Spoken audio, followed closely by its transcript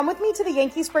Come with me to the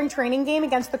Yankee spring training game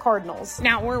against the Cardinals.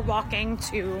 Now we're walking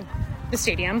to the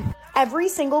stadium. Every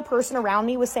single person around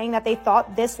me was saying that they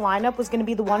thought this lineup was going to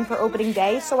be the one for opening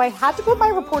day, so I had to put my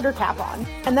reporter cap on.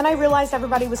 And then I realized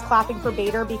everybody was clapping for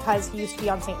Bader because he used to be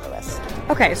on St. Louis.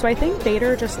 Okay, so I think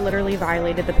Bader just literally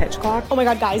violated the pitch clock. Oh my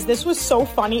god, guys, this was so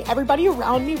funny. Everybody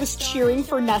around me was cheering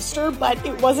for Nestor, but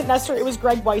it wasn't Nestor, it was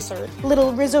Greg Weissert.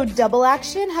 Little Rizzo double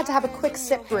action, had to have a quick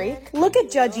sip break. Look at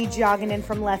Judgy jogging in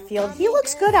from left field. He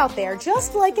looks good out there,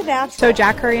 just like a natural. So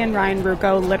Jack Curry and Ryan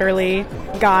Ruocco literally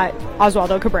got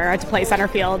Oswaldo Cabrera to play center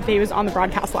field. He was on the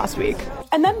broadcast last week.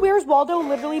 And then Where's Waldo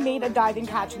literally made a diving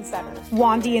catch in center.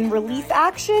 Wandy in relief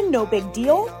action, no big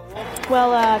deal. Well,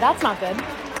 that's not good.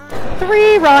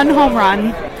 3-run home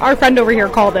run. Our friend over here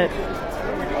called it.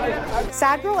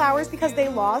 Sad girl hours because they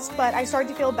lost, but I started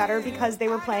to feel better because they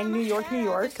were playing New York, New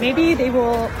York. Maybe they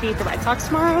will beat the Red Sox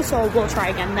tomorrow, so we'll try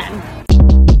again then.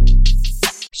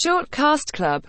 Short Cast Club.